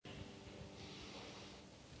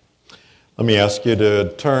Let me ask you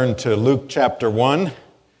to turn to Luke chapter 1.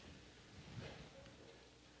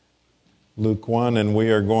 Luke 1, and we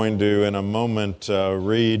are going to, in a moment,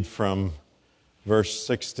 read from verse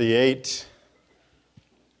 68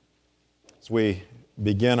 as we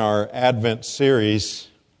begin our Advent series.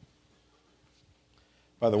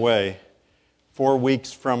 By the way, 4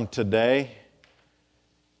 weeks from today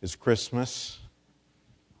is Christmas.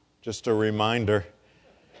 Just a reminder,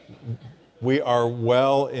 we are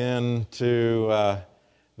well into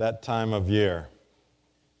that time of year.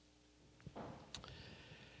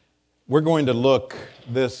 We're going to look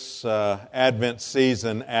this Advent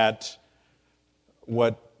season at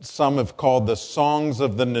what some have called the songs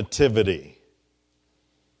of the Nativity,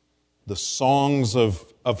 the songs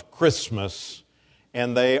of Christmas,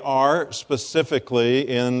 and they are specifically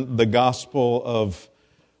in the Gospel of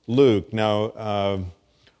Luke. Now,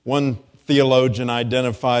 one theologian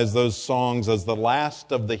identifies those songs as the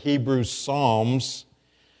last of the Hebrew Psalms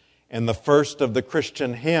and the first of the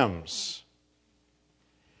Christian hymns.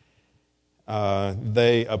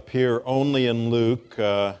 They appear only in Luke.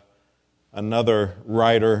 Another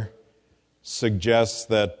writer suggests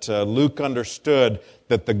that Luke understood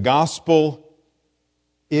that the gospel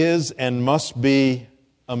is and must be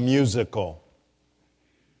a musical.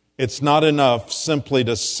 It's not enough simply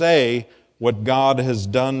to say what God has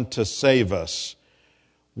done to save us.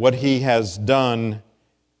 What He has done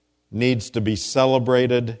needs to be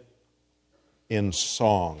celebrated in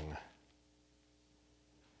song.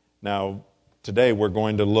 Now, today we're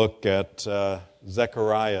going to look at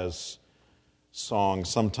Zechariah's song,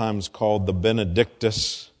 sometimes called the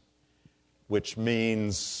Benedictus, which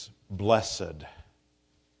means blessed.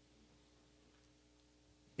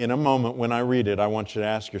 In a moment when I read it, I want you to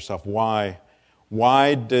ask yourself, why?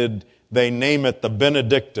 Why did they name it the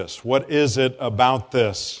Benedictus? What is it about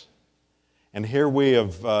this? And here we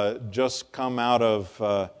have just come out of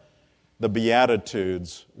the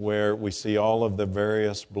Beatitudes, where we see all of the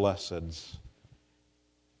various blesseds.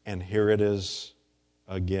 And here it is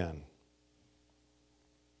again.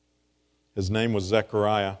 His name was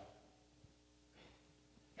Zechariah.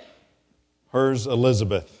 Hers,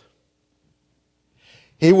 Elizabeth.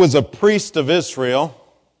 He was a priest of Israel.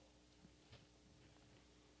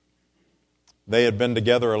 They had been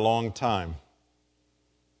together a long time,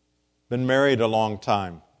 been married a long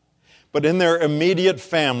time. But in their immediate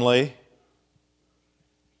family,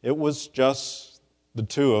 it was just the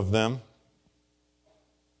two of them.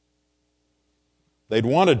 They'd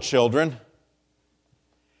wanted children.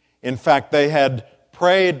 In fact, they had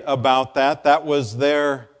prayed about that. That was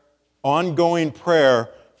their ongoing prayer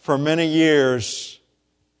for many years.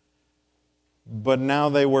 But now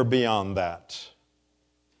they were beyond that.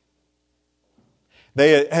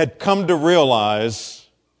 They had come to realize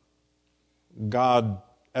God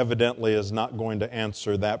evidently is not going to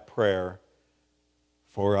answer that prayer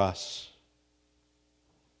for us.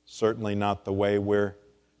 Certainly not the way we're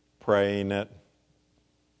praying it.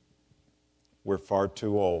 We're far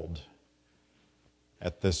too old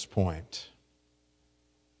at this point.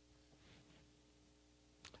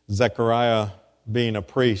 Zechariah, being a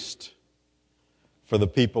priest for the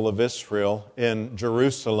people of Israel in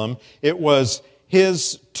Jerusalem, it was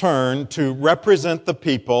his turn to represent the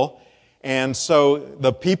people, and so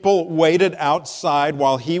the people waited outside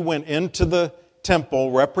while he went into the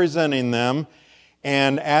temple representing them,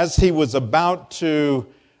 and as he was about to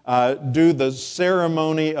do the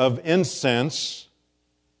ceremony of incense,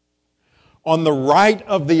 on the right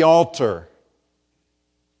of the altar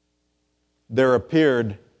there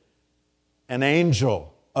appeared an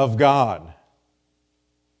angel of God.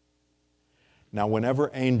 Now, whenever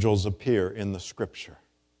angels appear in the Scripture,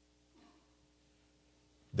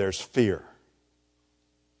 there's fear.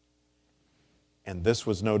 And this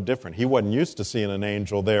was no different. He wasn't used to seeing an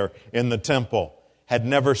angel there in the temple. Had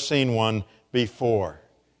never seen one before,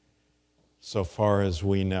 so far as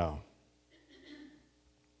we know.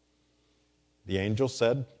 The angel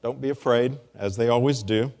said, "Don't be afraid," as they always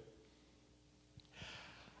do.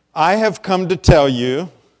 "I have come to tell you,"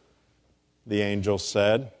 the angel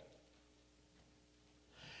said,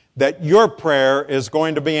 "that your prayer is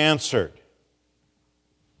going to be answered."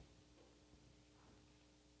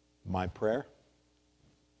 My prayer?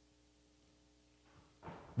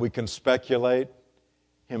 We can speculate,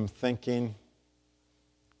 him thinking,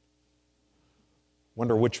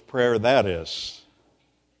 wonder which prayer that is.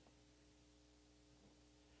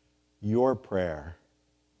 Your prayer.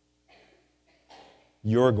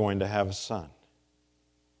 You're going to have a son.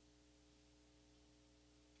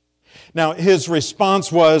 Now, his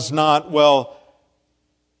response was not, well,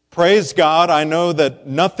 praise God, I know that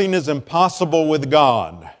nothing is impossible with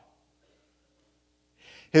God.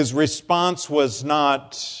 His response was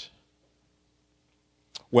not,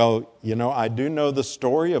 well, I do know the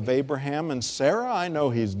story of Abraham and Sarah. I know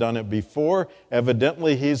he's done it before.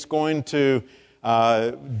 Evidently, he's going to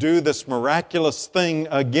do this miraculous thing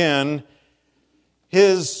again.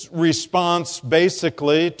 His response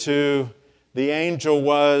basically to the angel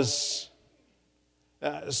was,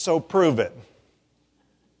 so prove it.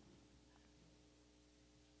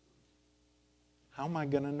 How am I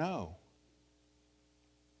going to know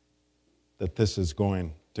that this is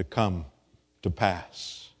going to come to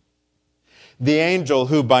pass? The angel,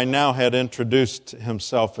 who by now had introduced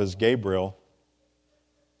himself as Gabriel,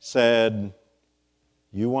 said,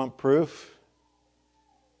 you want proof?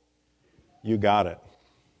 You got it.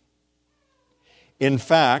 In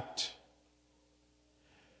fact,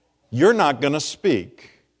 you're not going to speak.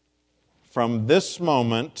 From this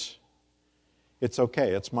moment, it's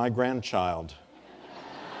okay, it's my grandchild.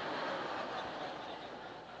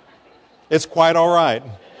 It's quite all right.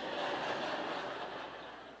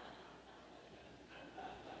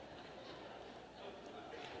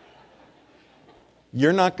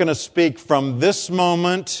 You're not going to speak from this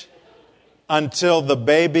moment until the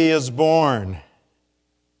baby is born.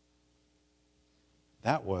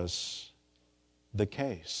 That was the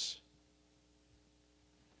case.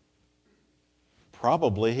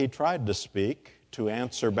 Probably he tried to speak, to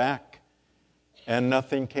answer back, and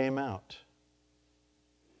nothing came out.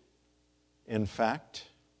 In fact,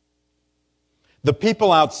 the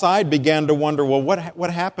people outside began to wonder, well,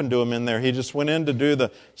 what happened to him in there? He just went in to do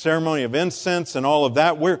the ceremony of incense and all of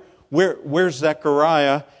that. Where's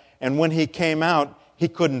Zechariah? And when he came out, he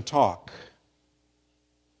couldn't talk.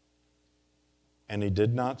 And he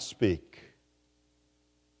did not speak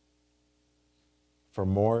for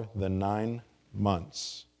more than 9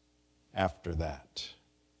 months after that.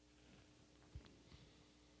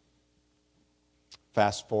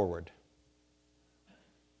 Fast forward.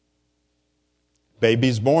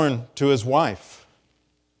 Baby's born to his wife.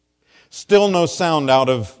 Still no sound out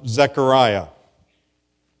of Zechariah.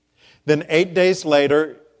 Then 8 days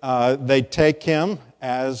later, they take him,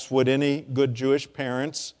 as would any good Jewish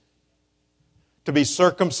parents, to be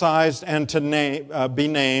circumcised and to be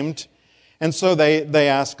named. And so they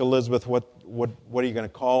ask Elizabeth, what are you going to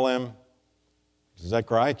call him?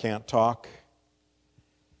 Zechariah can't talk.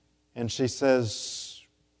 And she says,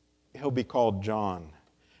 he'll be called John.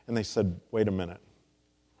 And they said, wait a minute.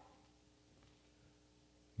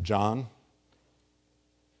 John?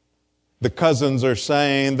 The cousins are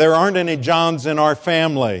saying, there aren't any Johns in our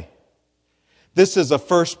family. This is a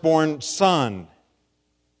firstborn son.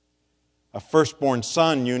 A firstborn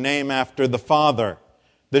son you name after the father.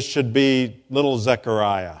 This should be little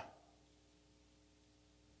Zechariah.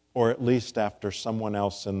 Or at least after someone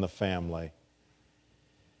else in the family.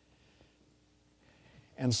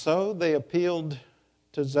 And so they appealed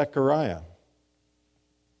to Zechariah.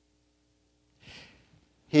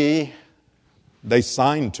 They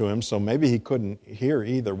signed to him, so maybe he couldn't hear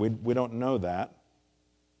either. We don't know that.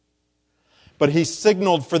 But he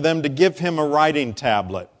signaled for them to give him a writing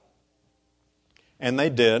tablet. And they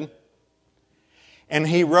did. And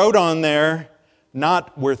he wrote on there,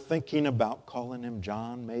 not, we're thinking about calling him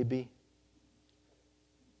John, maybe.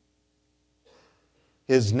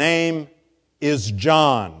 His name is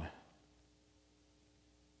John.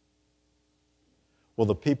 Well,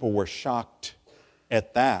 the people were shocked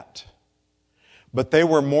at that. But they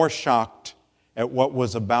were more shocked at what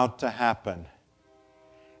was about to happen.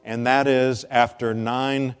 And that is, after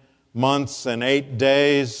 9 months and 8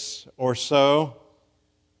 days or so,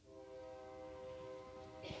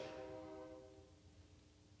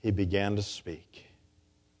 he began to speak.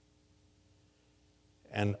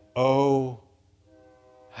 And oh,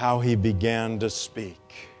 how he began to speak.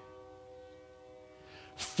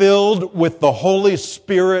 Filled with the Holy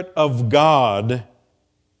Spirit of God,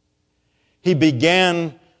 he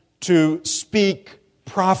began to speak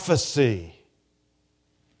prophecy.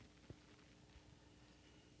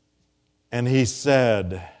 And he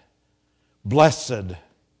said, blessed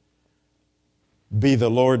be the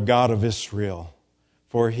Lord God of Israel,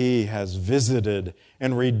 for He has visited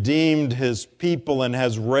and redeemed His people and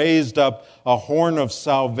has raised up a horn of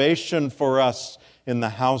salvation for us in the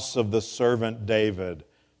house of the servant David.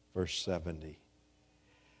 Verse 70.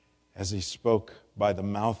 As He spoke by the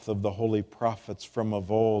mouth of the holy prophets from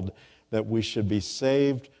of old, that we should be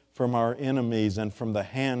saved from our enemies and from the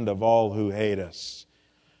hand of all who hate us,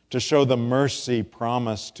 to show the mercy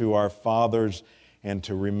promised to our fathers and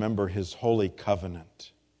to remember His holy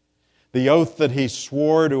covenant. The oath that He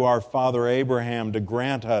swore to our father Abraham to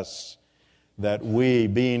grant us that we,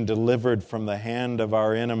 being delivered from the hand of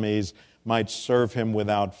our enemies, might serve Him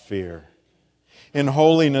without fear. In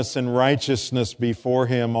holiness and righteousness before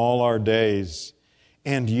Him all our days.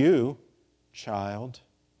 And you, child,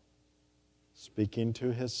 speaking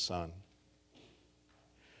to His Son,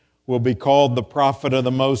 will be called the prophet of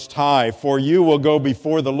the Most High, for you will go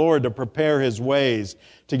before the Lord to prepare His ways,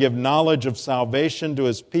 to give knowledge of salvation to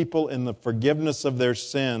His people in the forgiveness of their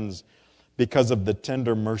sins, because of the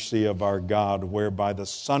tender mercy of our God, whereby the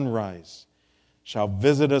sunrise shall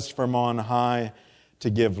visit us from on high, to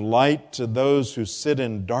give light to those who sit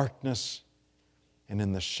in darkness and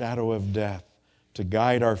in the shadow of death, to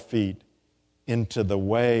guide our feet into the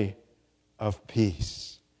way of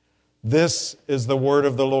peace. This is the word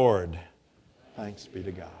of the Lord. Thanks be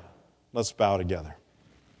to God. Let's bow together.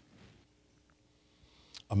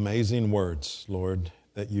 Amazing words, Lord,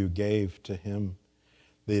 that you gave to Him,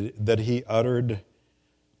 that He uttered,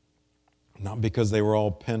 not because they were all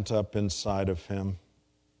pent up inside of Him,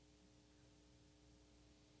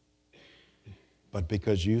 but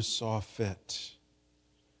because you saw fit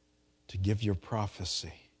to give your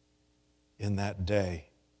prophecy in that day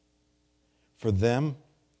for them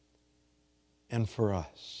and for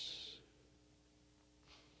us.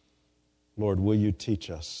 Lord, will you teach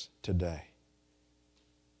us today?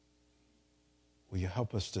 Will you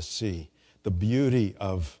help us to see the beauty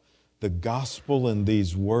of the gospel in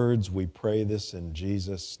these words? We pray this in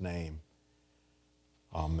Jesus' name.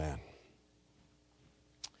 Amen.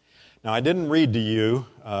 Now, I didn't read to you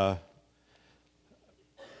the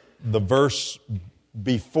verse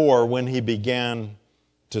before when he began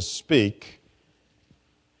to speak,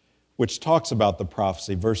 which talks about the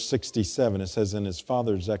prophecy. Verse 67, it says, "And his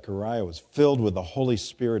father Zechariah was filled with the Holy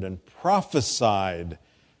Spirit and prophesied,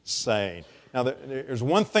 saying." Now, there's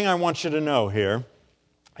one thing I want you to know here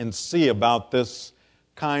and see about this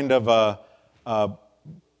kind of a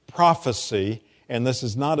prophecy, and this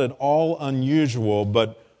is not at all unusual,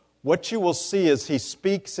 but what you will see is he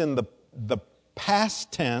speaks in the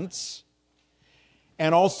past tense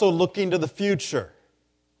and also looking to the future.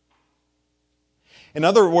 In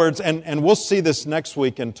other words, and we'll see this next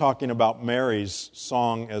week in talking about Mary's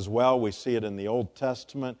song as well. We see it in the Old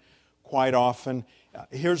Testament quite often.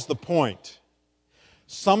 Here's the point.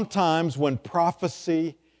 Sometimes when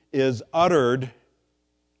prophecy is uttered,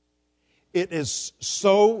 it is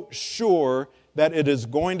so sure that it is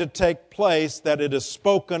going to take place that it is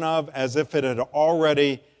spoken of as if it had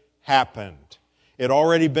already happened. It had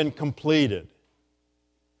already been completed.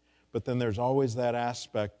 But then there's always that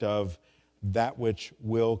aspect of that which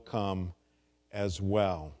will come as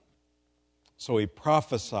well. So he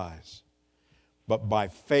prophesies, but by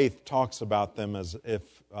faith talks about them as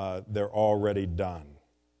if they're already done.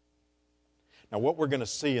 Now, what we're going to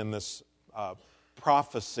see in this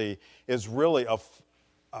prophecy is really a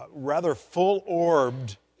rather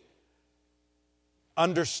full-orbed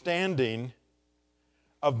understanding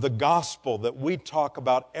of the gospel that we talk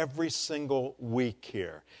about every single week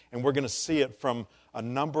here. And we're going to see it from a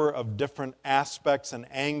number of different aspects and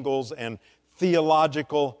angles and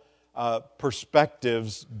theological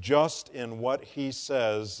perspectives just in what he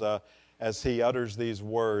says as he utters these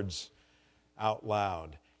words out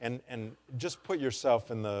loud. And just put yourself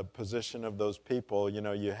in the position of those people. You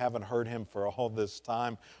know, you haven't heard him for all this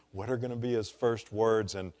time. What are going to be his first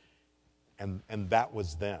words? And that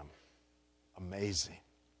was them. Amazing.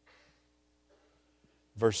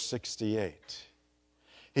 Verse 68.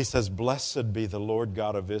 He says, "Blessed be the Lord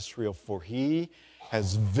God of Israel, for He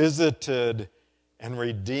has visited and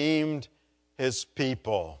redeemed His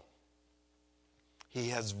people." He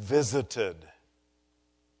has visited.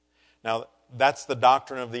 Now, that's the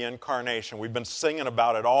doctrine of the incarnation. We've been singing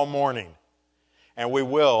about it all morning. And we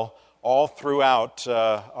will all throughout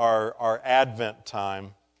our Advent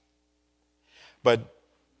time. But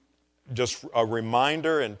just a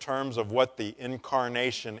reminder in terms of what the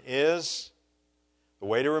incarnation is. The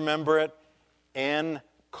way to remember it,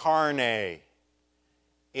 incarne,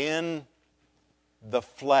 in the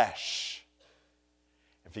flesh.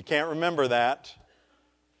 If you can't remember that,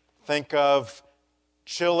 think of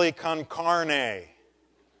chili con carne.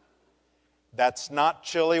 That's not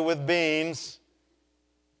chili with beans.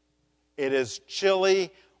 It is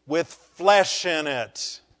chili with flesh in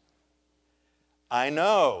it. I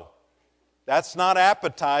know. That's not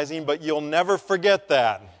appetizing, but you'll never forget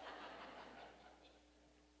that.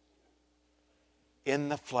 In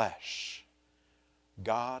the flesh.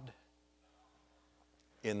 God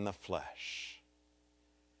in the flesh.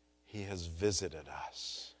 He has visited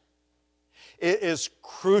us. It is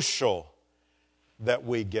crucial that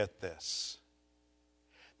we get this.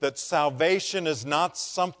 That salvation is not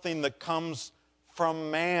something that comes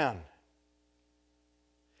from man.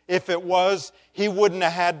 If it was, He wouldn't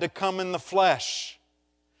have had to come in the flesh.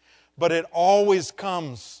 But it always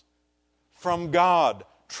comes from God.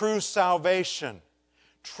 True salvation,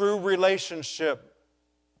 true relationship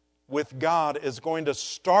with God is going to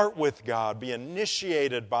start with God, be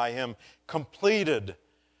initiated by Him, completed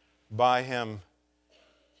by Him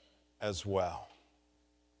as well.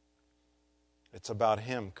 It's about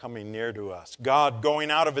Him coming near to us. God going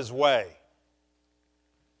out of His way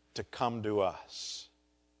to come to us.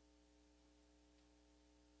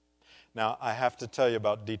 Now, I have to tell you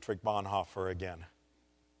about Dietrich Bonhoeffer again.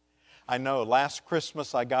 I know last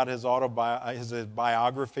Christmas I got his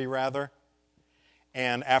biography,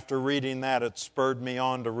 and after reading that, it spurred me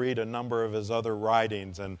on to read a number of his other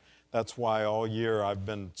writings, and that's why all year I've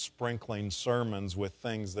been sprinkling sermons with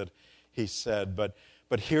things that he said. But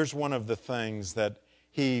here's one of the things that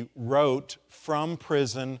he wrote from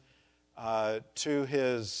prison to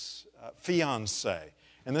his fiancée.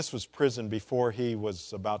 And this was prison before he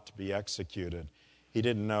was about to be executed. He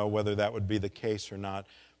didn't know whether that would be the case or not.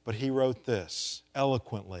 But he wrote this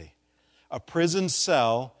eloquently. A prison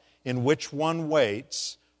cell in which one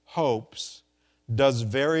waits, hopes, does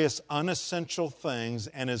various unessential things,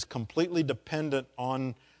 and is completely dependent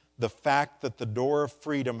on the fact that the door of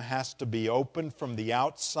freedom has to be opened from the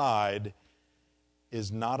outside,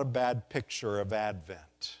 is not a bad picture of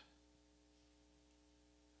Advent.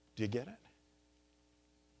 Do you get it?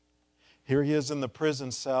 Here he is in the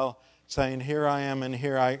prison cell saying, here I am, and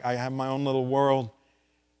here I have my own little world.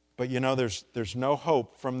 But you know, there's no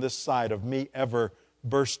hope from this side of me ever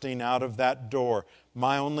bursting out of that door.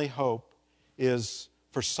 My only hope is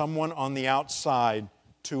for someone on the outside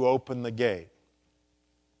to open the gate.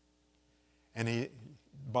 And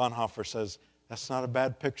Bonhoeffer says, that's not a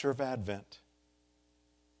bad picture of Advent.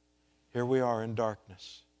 Here we are in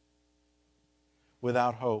darkness,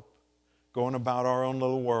 without hope, going about our own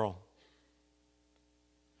little world.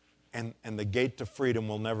 And the gate to freedom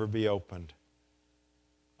will never be opened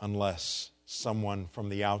unless someone from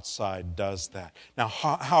the outside does that. Now,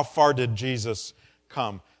 how far did Jesus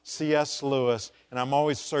come? C.S. Lewis, and I'm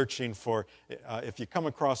always searching for, if you come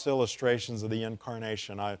across illustrations of the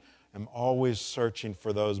Incarnation, I am always searching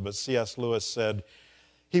for those. But C.S. Lewis said,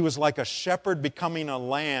 he was like a shepherd becoming a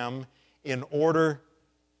lamb in order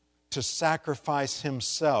to sacrifice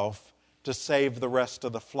himself to save the rest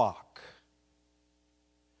of the flock.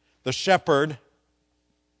 The shepherd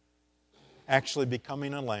actually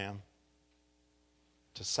becoming a lamb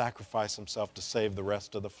to sacrifice himself to save the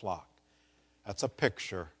rest of the flock. That's a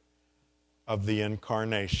picture of the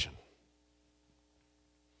Incarnation.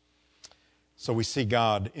 So we see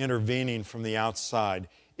God intervening from the outside.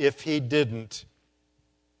 If He didn't,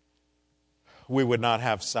 we would not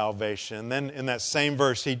have salvation. And then in that same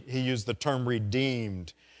verse, he used the term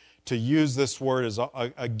redeemed. To use this word is,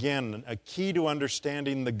 again, a key to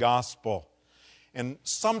understanding the gospel. And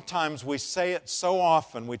sometimes we say it so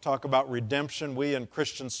often. We talk about redemption. We in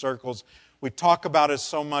Christian circles, we talk about it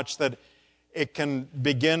so much that it can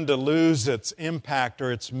begin to lose its impact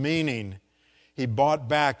or its meaning. He bought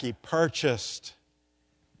back, He purchased.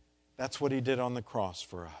 That's what He did on the cross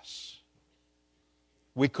for us.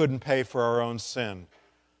 We couldn't pay for our own sin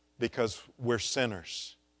because we're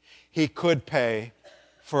sinners. He could pay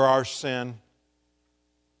for our sin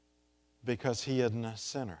because He isn't a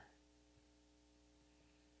sinner.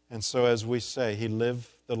 And so as we say, He lived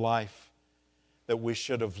the life that we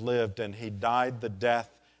should have lived, and He died the death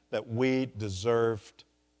that we deserved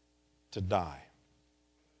to die.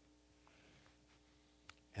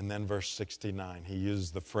 And then verse 69, he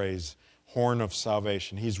used the phrase, horn of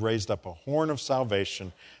salvation. He's raised up a horn of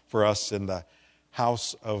salvation for us in the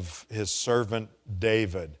house of His servant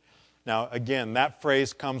David. Now, again, that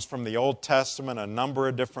phrase comes from the Old Testament, a number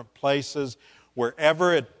of different places.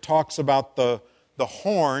 Wherever it talks about the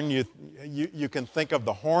horn, you can think of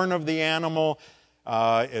the horn of the animal.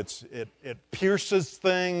 It pierces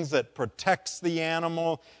things. It protects the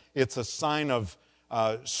animal. It's a sign of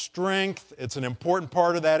strength. It's an important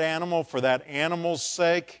part of that animal for that animal's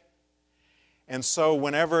sake. And so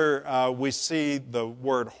whenever we see the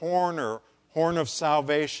word horn or horn of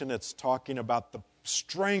salvation, it's talking about the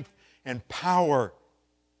strength and power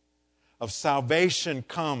of salvation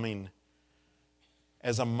coming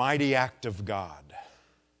as a mighty act of God.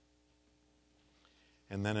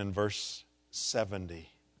 And then in verse 70,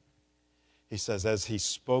 he says, as He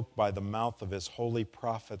spoke by the mouth of His holy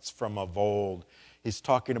prophets from of old. He's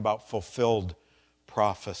talking about fulfilled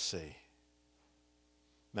prophecy.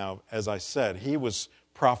 Now, as I said, he was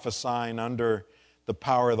prophesying under the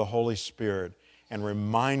power of the Holy Spirit and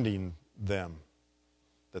reminding them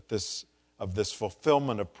that this of this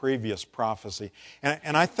fulfillment of previous prophecy.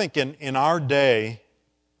 And I think in our day,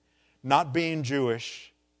 not being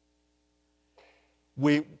Jewish,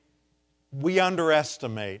 we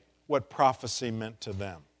underestimate what prophecy meant to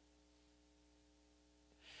them.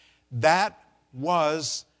 That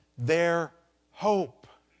was their hope.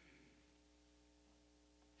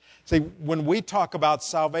 See, when we talk about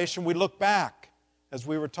salvation, we look back, as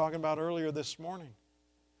we were talking about earlier this morning.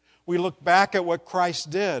 We look back at what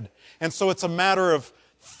Christ did. And so it's a matter of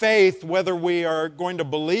faith whether we are going to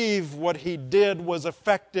believe what He did was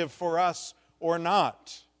effective for us or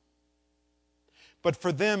not. But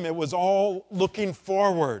for them, it was all looking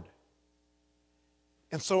forward.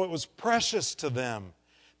 And so it was precious to them.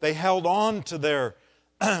 They held on to their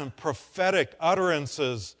prophetic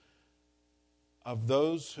utterances of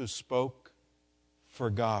those who spoke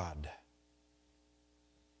for God.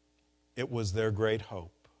 It was their great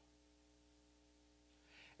hope.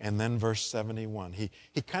 And then verse 71, he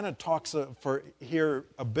kind of talks here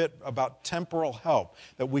a bit about temporal help,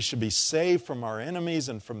 that we should be saved from our enemies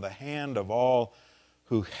and from the hand of all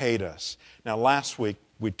who hate us. Now last week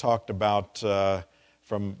we talked about,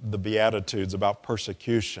 from the Beatitudes, about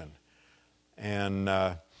persecution. And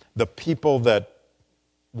the people that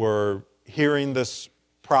were hearing this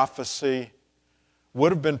prophecy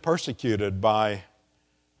would have been persecuted by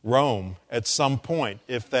Rome at some point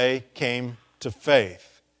if they came to faith.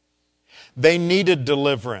 They needed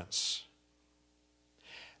deliverance.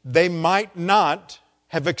 They might not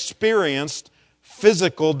have experienced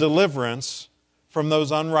physical deliverance from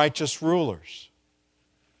those unrighteous rulers.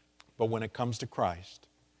 But when it comes to Christ,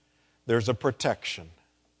 there's a protection.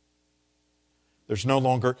 There's no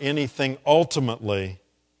longer anything ultimately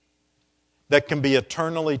that can be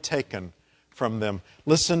eternally taken from them.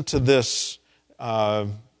 Listen to this.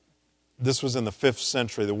 This was in the 5th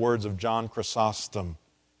century, the words of John Chrysostom,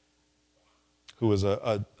 who was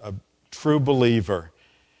a true believer.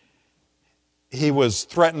 He was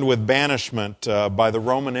threatened with banishment by the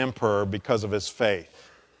Roman emperor because of his faith.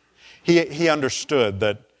 He understood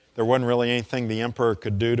that there wasn't really anything the emperor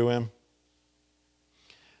could do to him.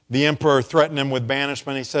 The emperor threatened him with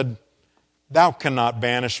banishment. He said, "Thou cannot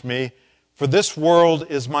banish me, for this world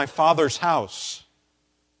is my Father's house.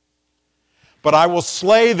 But I will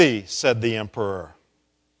slay thee," said the emperor.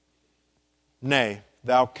 "Nay,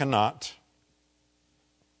 thou cannot.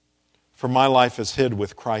 For my life is hid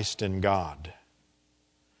with Christ in God."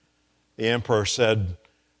 The emperor said,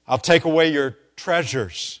 "I'll take away your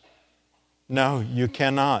treasures." "No, you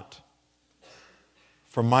cannot.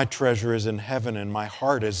 For my treasure is in heaven and my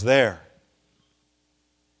heart is there."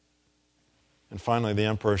 And finally the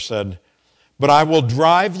emperor said, "But I will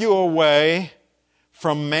drive you away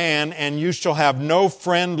from man and you shall have no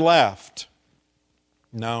friend left."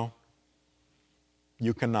 "No,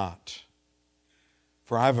 you cannot.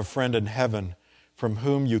 For I have a friend in heaven from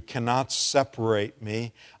whom you cannot separate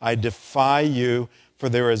me. I defy you, for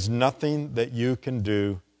there is nothing that you can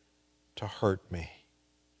do to hurt me."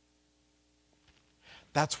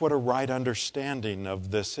 That's what a right understanding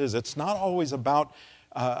of this is. It's not always about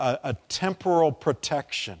a temporal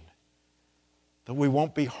protection, that we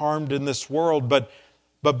won't be harmed in this world, but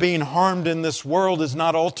being harmed in this world is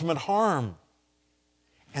not ultimate harm.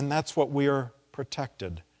 And that's what we are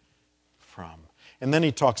protected from. And then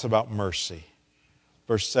he talks about mercy.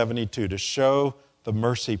 Verse 72, to show the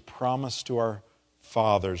mercy promised to our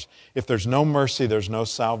fathers. If there's no mercy, there's no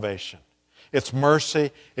salvation. It's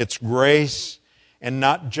mercy, it's grace, and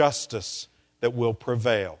not justice that will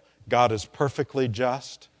prevail. God is perfectly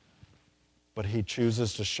just, but He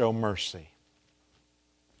chooses to show mercy.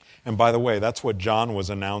 And by the way, that's what John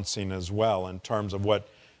was announcing as well in terms of what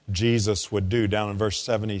Jesus would do. Down in verse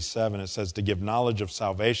 77, it says, to give knowledge of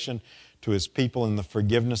salvation to His people in the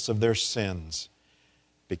forgiveness of their sins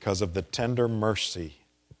because of the tender mercy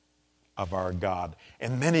of our God.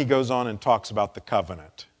 And then he goes on and talks about the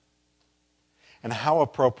covenant. And how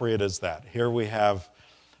appropriate is that? Here we have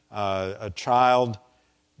a child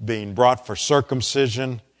being brought for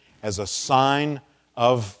circumcision as a sign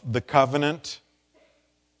of the covenant.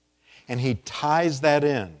 And he ties that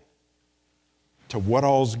in to what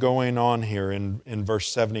all's going on here in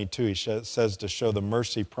verse 72. He says to show the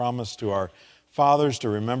mercy promised to our fathers, to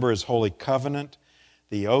remember His holy covenant,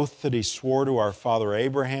 the oath that He swore to our father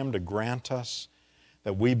Abraham to grant us,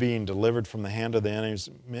 that we, being delivered from the hand of the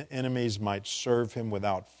enemies, might serve Him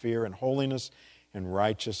without fear and holiness and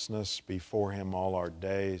righteousness before Him all our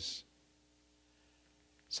days.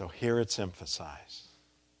 So here it's emphasized.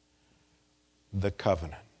 The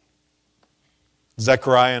covenant.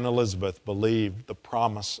 Zechariah and Elizabeth believed the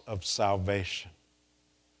promise of salvation.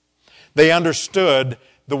 They understood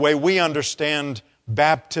the way we understand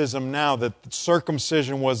baptism now, that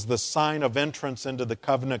circumcision was the sign of entrance into the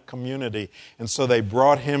covenant community. And so they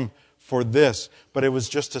brought him for this. But it was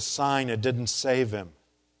just a sign. It didn't save him.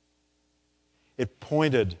 It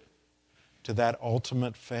pointed to that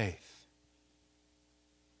ultimate faith.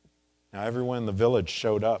 Now, everyone in the village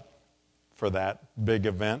showed up for that big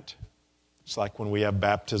event. It's like when we have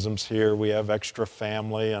baptisms here, we have extra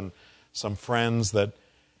family and some friends that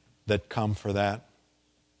come for that.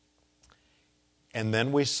 And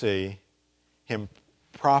then we see him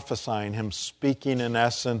prophesying, him speaking in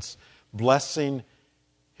essence, blessing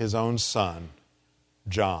his own son,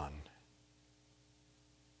 John.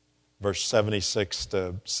 Verse 76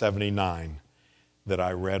 to 79 that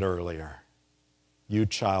I read earlier. You,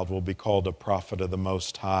 child, will be called a prophet of the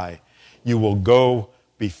Most High. You will go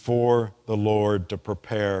before the Lord to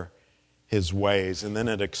prepare His ways. And then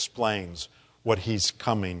it explains what He's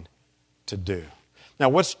coming to do. Now,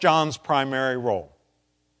 what's John's primary role?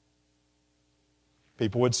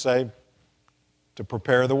 People would say, to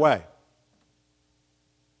prepare the way.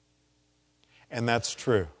 And that's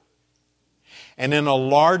true. And in a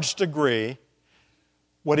large degree,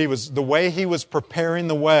 the way he was preparing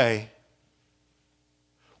the way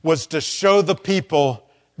was to show the people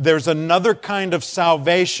there's another kind of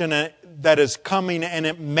salvation that is coming, and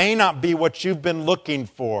it may not be what you've been looking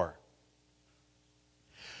for.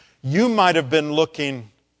 You might have been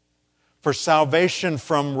looking for salvation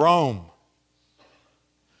from Rome,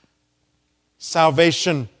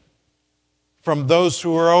 salvation from those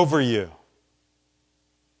who are over you.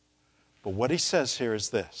 But what he says here is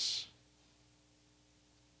this: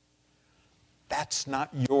 that's not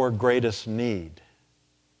your greatest need.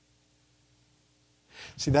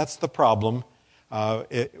 See, that's the problem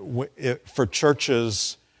for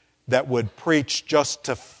churches that would preach just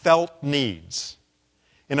to felt needs.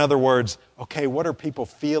 In other words, okay, what are people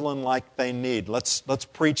feeling like they need? Let's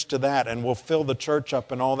preach to that, and we'll fill the church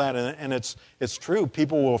up and all that. And it's true,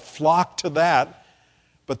 people will flock to that.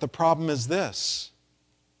 But the problem is this: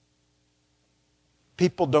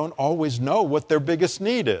 people don't always know what their biggest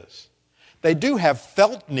need is. They do have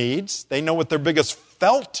felt needs. They know what their biggest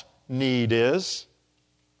felt need is.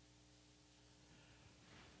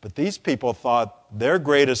 But these people thought their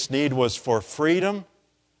greatest need was for freedom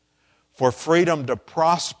to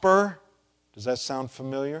prosper. Does that sound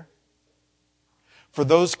familiar? For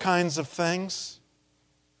those kinds of things.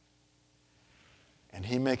 And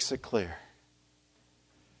he makes it clear.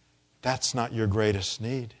 That's not your greatest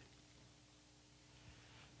need.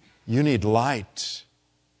 You need light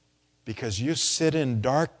because you sit in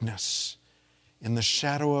darkness, in the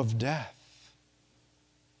shadow of death.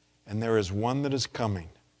 And there is one that is coming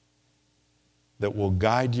that will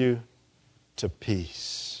guide you to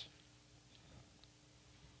peace.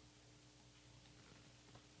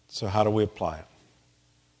 So how do we apply it?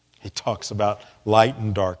 He talks about light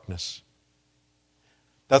and darkness.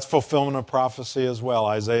 That's fulfillment of prophecy as well.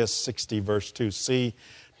 Isaiah 60 verse 2. See,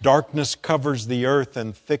 darkness covers the earth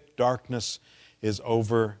and thick darkness is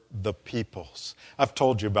over the peoples. I've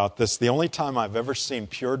told you about this. The only time I've ever seen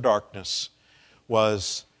pure darkness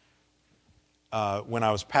was when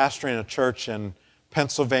I was pastoring a church in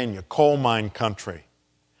Pennsylvania, coal mine country.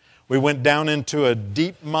 We went down into a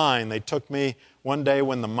deep mine. They took me one day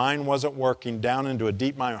when the mine wasn't working down into a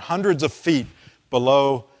deep mine, hundreds of feet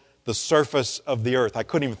below the surface of the earth. I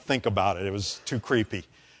couldn't even think about it. It was too creepy.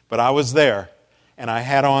 But I was there, and I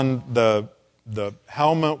had on the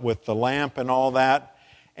helmet with the lamp and all that,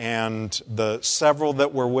 and the several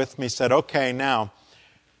that were with me said, okay, now,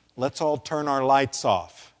 let's all turn our lights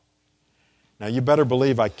off. Now, you better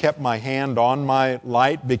believe I kept my hand on my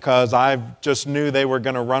light because I just knew they were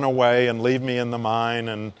going to run away and leave me in the mine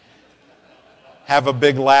and have a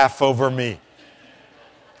big laugh over me.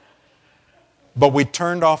 But we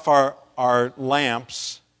turned off our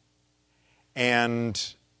lamps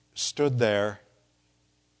and stood there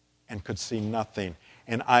and could see nothing.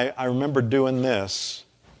 And I remember doing this,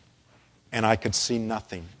 and I could see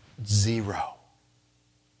nothing. Zero.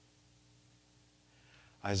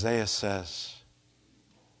 Isaiah says,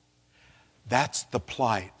 that's the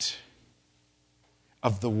plight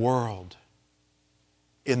of the world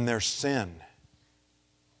in their sin.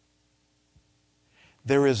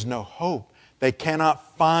 There is no hope. They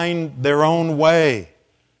cannot find their own way.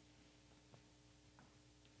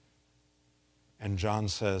 And John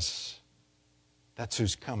says, that's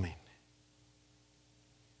who's coming.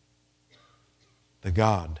 The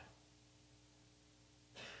God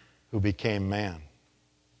who became man.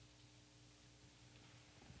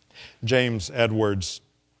 James Edwards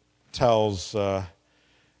tells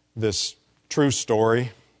this true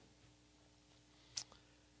story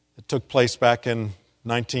took place back in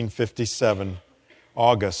 1957,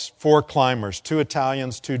 August. 4 climbers, 2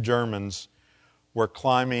 Italians, 2 Germans, were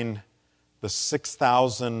climbing the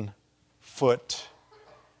 6,000-foot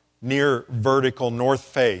near vertical north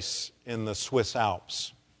face in the Swiss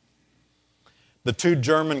Alps. The 2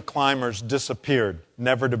 German climbers disappeared,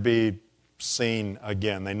 never to be seen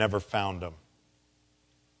again. They never found them.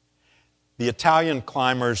 The Italian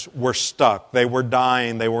climbers were stuck. They were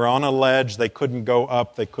dying. They were on a ledge. They couldn't go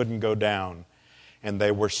up. They couldn't go down. And they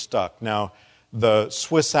were stuck. Now, the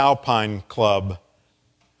Swiss Alpine Club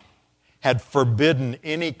had forbidden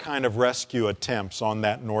any kind of rescue attempts on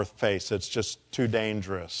that north face. It's just too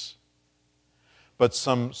dangerous. But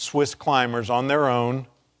some Swiss climbers on their own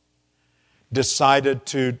decided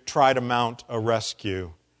to try to mount a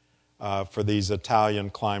rescue for these Italian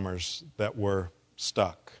climbers that were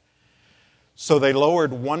stuck. So they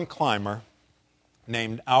lowered one climber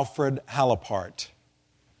named Alfred Hallapart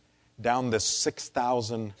down this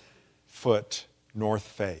 6,000-foot north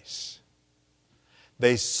face.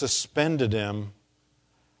 They suspended him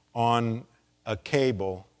on a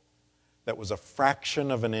cable that was a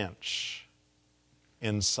fraction of an inch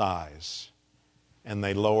in size, and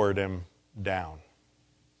they lowered him down.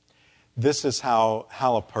 This is how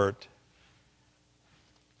Hallapart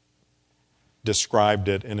described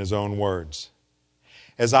it in his own words.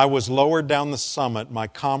 As I was lowered down the summit, my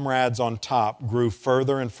comrades on top grew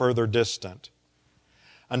further and further distant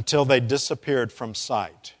until they disappeared from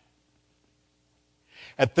sight.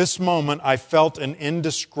 At this moment, I felt an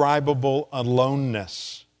indescribable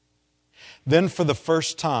aloneness. Then, for the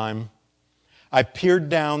first time, I peered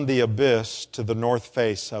down the abyss to the north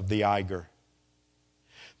face of the Eiger.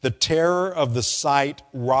 The terror of the sight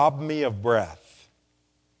robbed me of breath.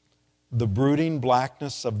 The brooding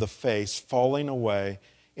blackness of the face falling away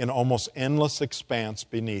in almost endless expanse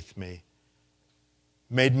beneath me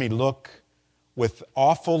made me look with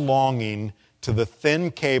awful longing to the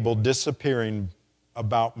thin cable disappearing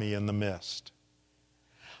about me in the mist.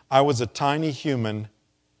 I was a tiny human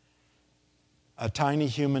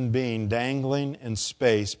being dangling in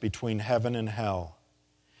space between heaven and hell.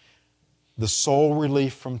 The sole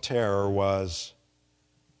relief from terror was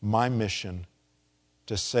my mission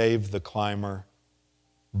to save the climber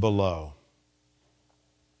below.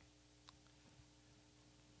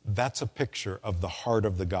 That's a picture of the heart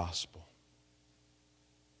of the gospel.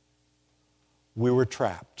 We were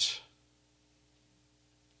trapped.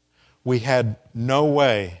 We had no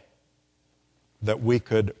way that we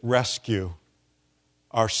could rescue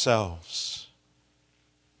ourselves.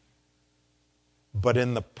 But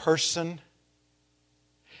in the presence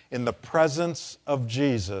of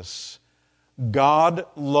Jesus, God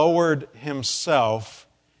lowered Himself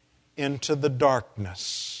into the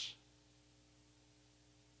darkness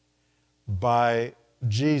by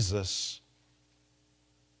Jesus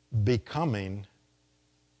becoming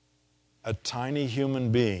a tiny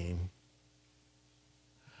human being,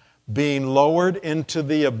 being lowered into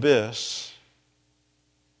the abyss,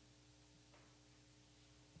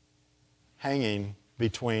 hanging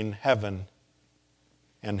between heaven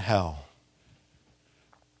and hell.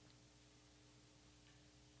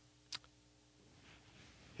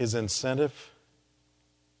 His incentive?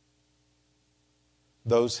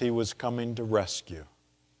 Those He was coming to rescue.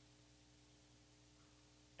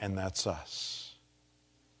 And that's us.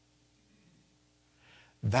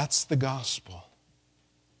 That's the gospel.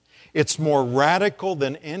 It's more radical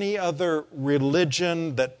than any other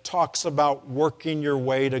religion that talks about working your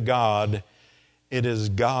way to God. It is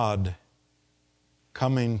God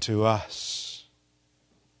coming to us.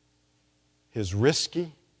 His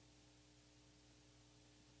risky,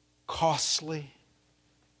 costly,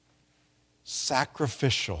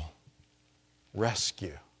 sacrificial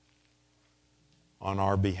rescue on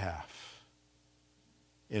our behalf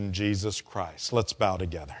in Jesus Christ. Let's bow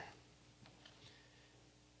together.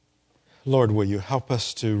 Lord, will you help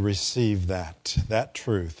us to receive that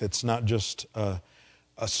truth? It's not just a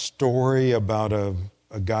story about a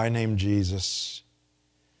guy named Jesus.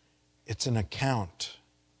 It's an account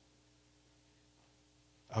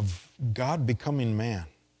of God becoming man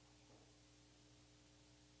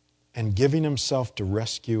and giving Himself to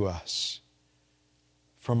rescue us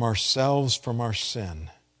from ourselves, from our sin.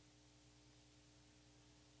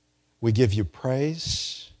 We give you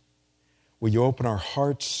praise. Will you open our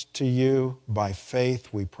hearts to you by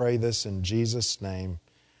faith? We pray this in Jesus' name.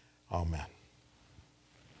 Amen.